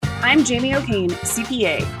I'm Jamie O'Kane,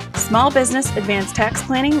 CPA, Small Business Advanced Tax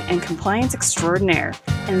Planning and Compliance Extraordinaire,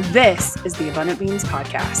 and this is the Abundant Beans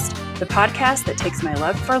Podcast, the podcast that takes my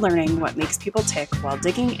love for learning what makes people tick while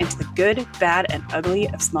digging into the good, bad, and ugly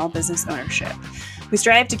of small business ownership. We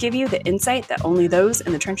strive to give you the insight that only those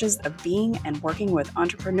in the trenches of being and working with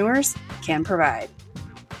entrepreneurs can provide.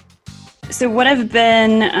 So what have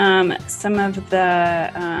been some of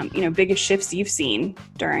the biggest shifts you've seen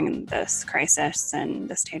during this crisis and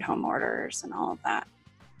the stay-at-home orders and all of that?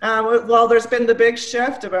 Well, there's been the big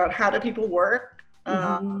shift about how do people work,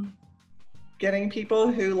 getting people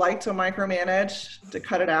who like to micromanage to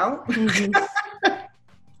cut it out.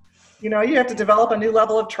 You have to develop a new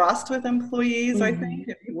level of trust with employees, I think,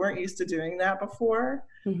 if you weren't used to doing that before.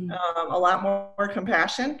 A lot more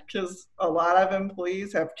compassion, because a lot of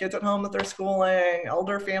employees have kids at home that they're schooling,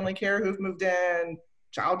 elder family care who've moved in,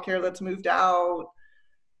 childcare that's moved out.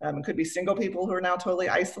 It could be single people who are now totally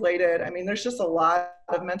isolated. I mean, there's just a lot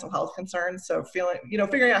of mental health concerns. So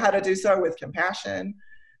figuring out how to do so with compassion.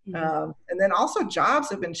 And then also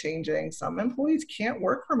jobs have been changing. Some employees can't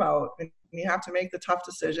work remote, and you have to make the tough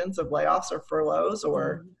decisions of layoffs or furloughs,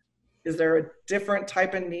 or is there a different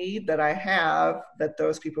type of need that I have that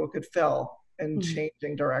those people could fill, and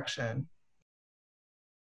changing direction.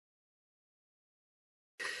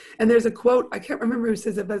 And there's a quote, I can't remember who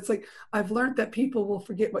says it, but it's like, I've learned that people will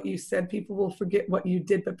forget what you said, people will forget what you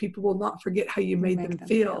did, but people will not forget how you made them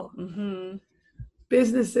feel.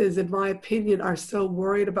 Businesses, in my opinion, are so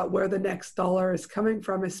worried about where the next dollar is coming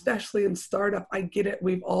from, especially in startup. I get it.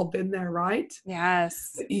 We've all been there, right?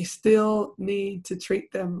 Yes. But you still need to treat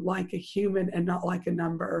them like a human and not like a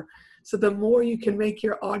number. So the more you can make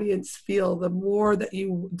your audience feel, the more that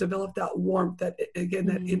you develop that warmth, that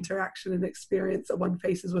interaction and experience that one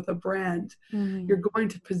faces with a brand, you're going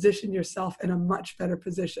to position yourself in a much better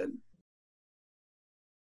position.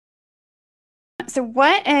 So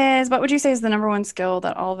what would you say is the number one skill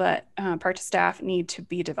that all that practice staff need to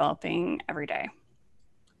be developing every day?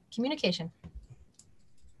 Communication.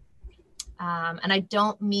 And I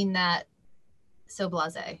don't mean that so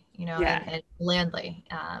blasé, and blandly.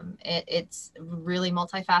 It's really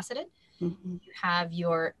multifaceted. You have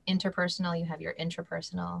your interpersonal, you have your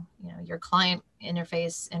intrapersonal, your client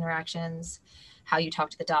interface interactions, how you talk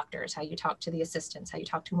to the doctors, how you talk to the assistants, how you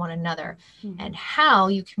talk to one another, and how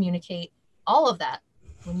you communicate all of that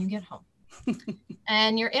when you get home.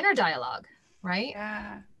 And your inner dialogue, right?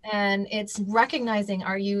 Yeah. And it's recognizing,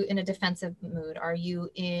 are you in a defensive mood? Are you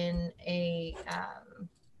in a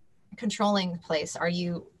controlling place? Are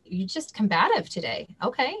you just combative today?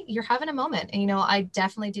 Okay, you're having a moment. And I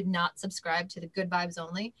definitely did not subscribe to the good vibes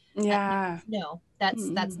only. Yeah. No, that's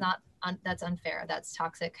not that's unfair. That's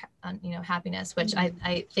toxic, happiness, which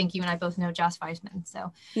I think you and I both know Josh Weissman.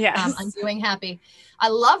 So yes. I'm doing happy. I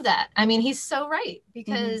love that. I mean, he's so right,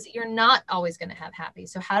 because you're not always going to have happy.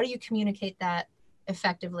 So how do you communicate that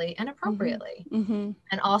effectively and appropriately?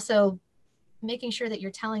 And also making sure that you're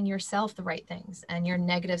telling yourself the right things, and your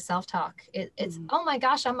negative self-talk. It's, oh my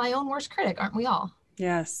gosh, I'm my own worst critic. Aren't we all?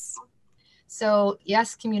 Yes. So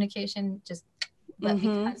yes, communication, because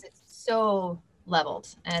it's so leveled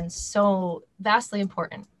and so vastly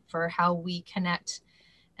important for how we connect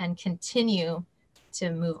and continue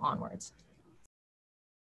to move onwards.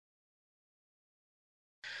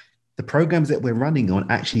 The programs that we're running on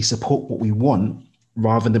actually support what we want,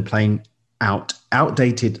 rather than playing out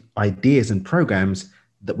outdated ideas and programs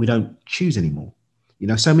that we don't choose anymore.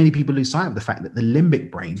 So many people lose sight of the fact that the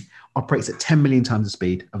limbic brain operates at 10 million times the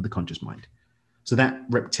speed of the conscious mind. So that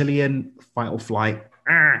reptilian fight or flight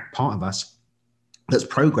part of us that's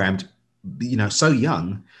programmed, so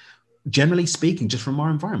young, generally speaking, just from our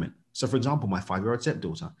environment. So for example, my 5-year-old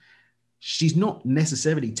stepdaughter, she's not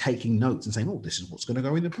necessarily taking notes and saying, oh, this is what's going to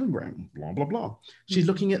go in the program, blah, blah, blah. She's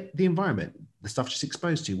looking at the environment, the stuff she's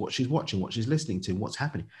exposed to, what she's watching, what she's listening to, what's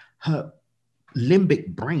happening. Her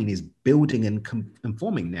limbic brain is building and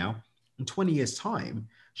forming now. In 20 years' time,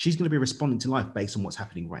 she's going to be responding to life based on what's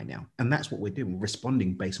happening right now. And that's what we're doing,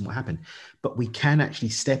 responding based on what happened. But we can actually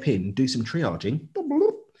step in, do some triaging,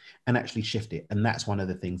 and actually shift it. And that's one of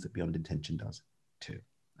the things that Beyond Intention does too.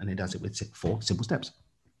 And it does it with 4 simple steps.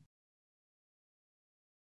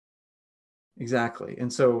 Exactly.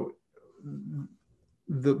 And so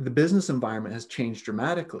the business environment has changed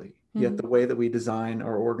dramatically, yet the way that we design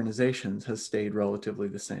our organizations has stayed relatively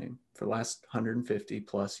the same for the last 150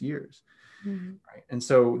 plus years. Right? And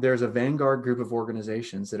so there's a vanguard group of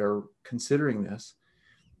organizations that are considering this,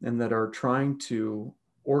 and that are trying to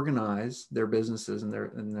organize their businesses and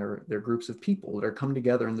their groups of people that are coming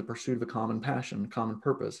together in the pursuit of a common passion, common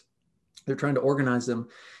purpose. They're trying to organize them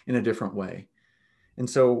in a different way. And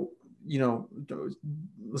so, you know,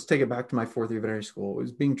 let's take it back to my fourth year of veterinary school. It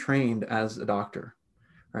was being trained as a doctor,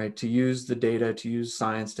 right? To use the data, to use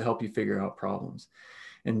science to help you figure out problems.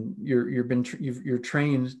 And you're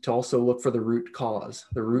trained to also look for the root cause,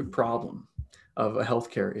 the root problem of a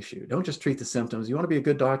healthcare issue. Don't just treat the symptoms. You want to be a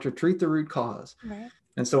good doctor, treat the root cause. Right.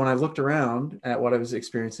 And so when I looked around at what I was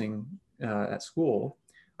experiencing at school,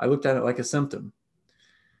 I looked at it like a symptom,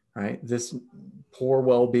 right? This poor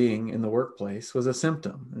well-being in the workplace was a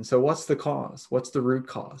symptom. And so what's the cause? What's the root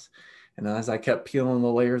cause? And as I kept peeling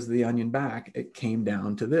the layers of the onion back, it came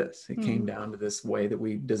down to this. It came down to this way that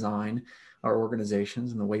we design our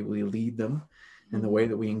organizations and the way we lead them and the way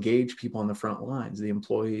that we engage people on the front lines, the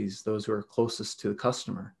employees, those who are closest to the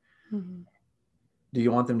customer. Do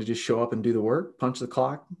you want them to just show up and do the work, punch the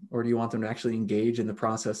clock, or do you want them to actually engage in the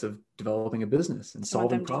process of developing a business and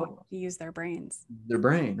solving problems? To use their brains. Their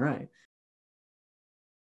brain, right.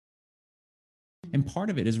 And part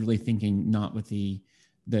of it is really thinking not with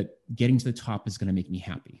that getting to the top is going to make me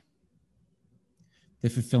happy. The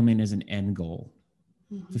fulfillment is an end goal.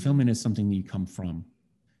 Fulfillment is something that you come from.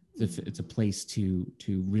 It's a place to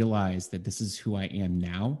realize that this is who I am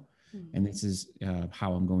now. And this is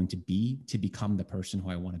how I'm going to be to become the person who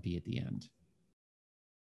I want to be at the end.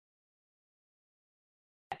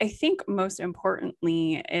 I think most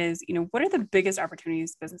importantly is, you know, what are the biggest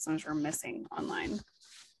opportunities business owners are missing online?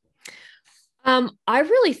 I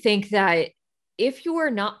really think that if you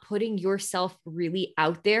are not putting yourself really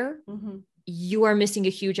out there, you are missing a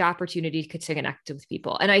huge opportunity to connect with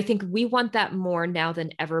people. And I think we want that more now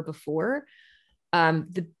than ever before.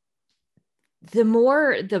 The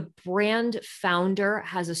more the brand founder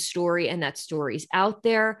has a story and that story's out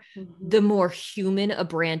there, the more human a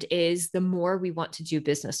brand is, the more we want to do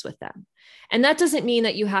business with them. And that doesn't mean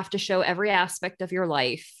that you have to show every aspect of your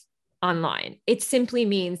life online. It simply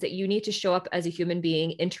means that you need to show up as a human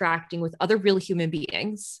being interacting with other real human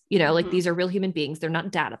beings, you know, like these are real human beings. They're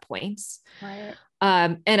not data points. Right.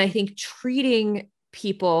 And I think treating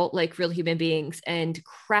people like real human beings and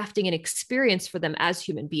crafting an experience for them as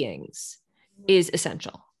human beings is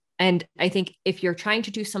essential. And I think if you're trying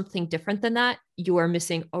to do something different than that, you are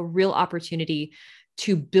missing a real opportunity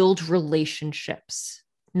to build relationships,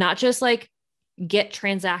 not just like get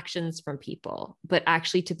transactions from people, but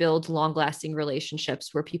actually to build long-lasting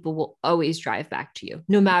relationships where people will always drive back to you,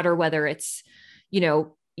 no matter whether it's, you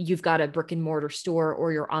know, you've got a brick and mortar store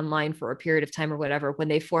or you're online for a period of time or whatever. When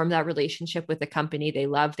they form that relationship with a company they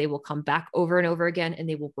love, they will come back over and over again, and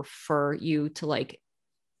they will refer you to like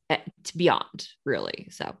to beyond, really.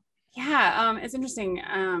 So yeah, it's interesting.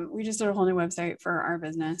 We just did a whole new website for our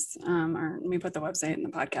business. We put the website and the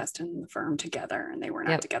podcast and the firm together, and they were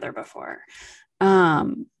not together before.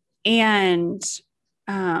 Trying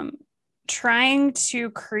to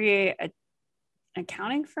create an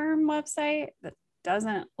accounting firm website that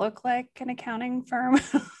doesn't look like an accounting firm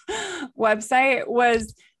website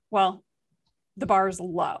was, well, the bar's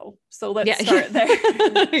low. So let's start there.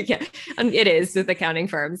 It is with accounting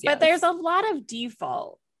firms. Yes. But there's a lot of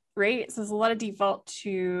default, right? So there's a lot of default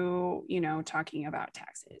to, you know, talking about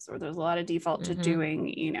taxes, or there's a lot of default to doing,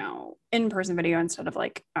 you know, in-person video instead of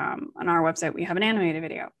like, on our website, we have an animated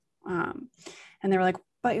video. And they were like,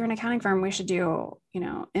 but you're an accounting firm, we should do, you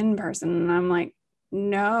know, in person. And I'm like,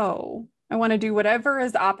 no, I want to do whatever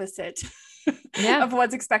is opposite of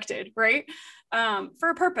what's expected, right? For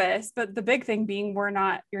a purpose, but the big thing being we're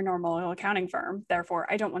not your normal accounting firm. Therefore,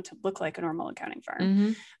 I don't want to look like a normal accounting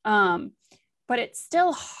firm. But it's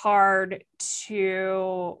still hard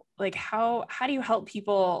to like, how do you help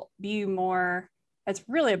people be more, it's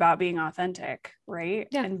really about being authentic, right?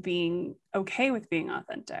 Yeah. And being okay with being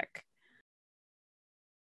authentic.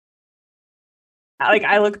 Like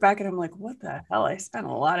I look back and I'm like, what the hell? I spent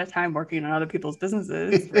a lot of time working on other people's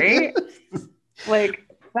businesses, right? Like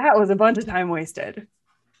that was a bunch of time wasted.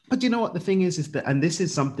 But you know what the thing is that, and this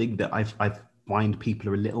is something that I find people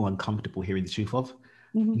are a little uncomfortable hearing the truth of.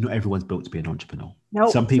 Not everyone's built to be an entrepreneur.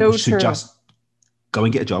 Nope, some people so should true. Just go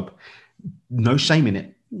and get a job. No shame in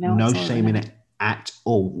it. No shame in it at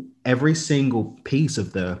all. Every single piece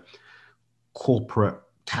of the corporate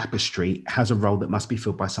tapestry has a role that must be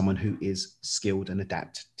filled by someone who is skilled and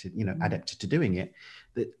adapted to doing it.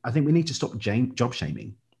 That I think we need to stop job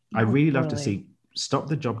shaming. I really love to see stop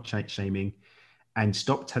the job shaming and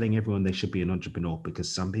stop telling everyone they should be an entrepreneur,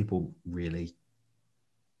 because some people really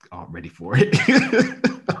aren't ready for it.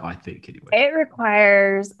 I think anyway. It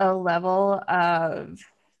requires a level of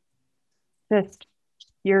just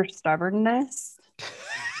your stubbornness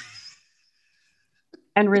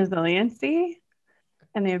and resiliency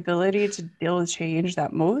and the ability to deal with change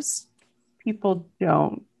that most people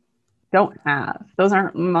don't don't have. Those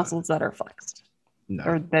aren't muscles that are flexed. No.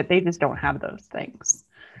 Or that they just don't have those things.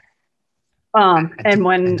 I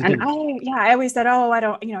always said, oh, I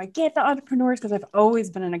don't, I get the entrepreneurs because I've always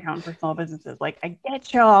been an accountant for small businesses. Like, I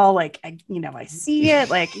get y'all, like, I see it,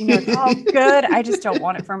 like, it's all good. I just don't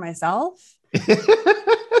want it for myself.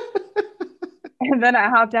 And then I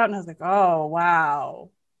hopped out and I was like, oh, wow,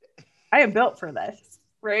 I am built for this,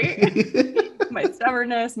 right? My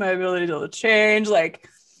stubbornness, my ability to change, like,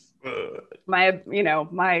 my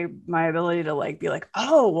ability to like be like,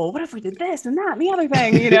 oh, well, what if we did this and that and the other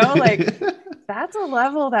thing, like that's a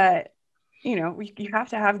level that, you have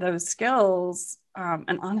to have those skills.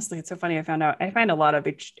 And honestly, it's so funny. I find a lot of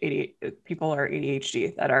people are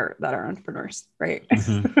ADHD that are entrepreneurs, right?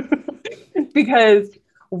 Mm-hmm. Because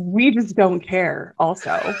we just don't care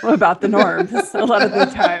also about the norms a lot of the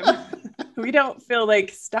time. We don't feel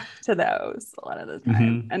like stuck to those a lot of the time.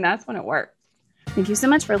 Mm-hmm. And that's when it works. Thank you so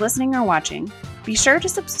much for listening or watching. Be sure to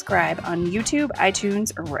subscribe on YouTube,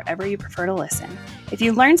 iTunes, or wherever you prefer to listen. If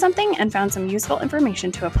you learned something and found some useful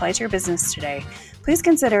information to apply to your business today, please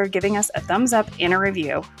consider giving us a thumbs up and a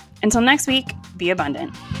review. Until next week, be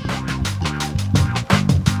abundant.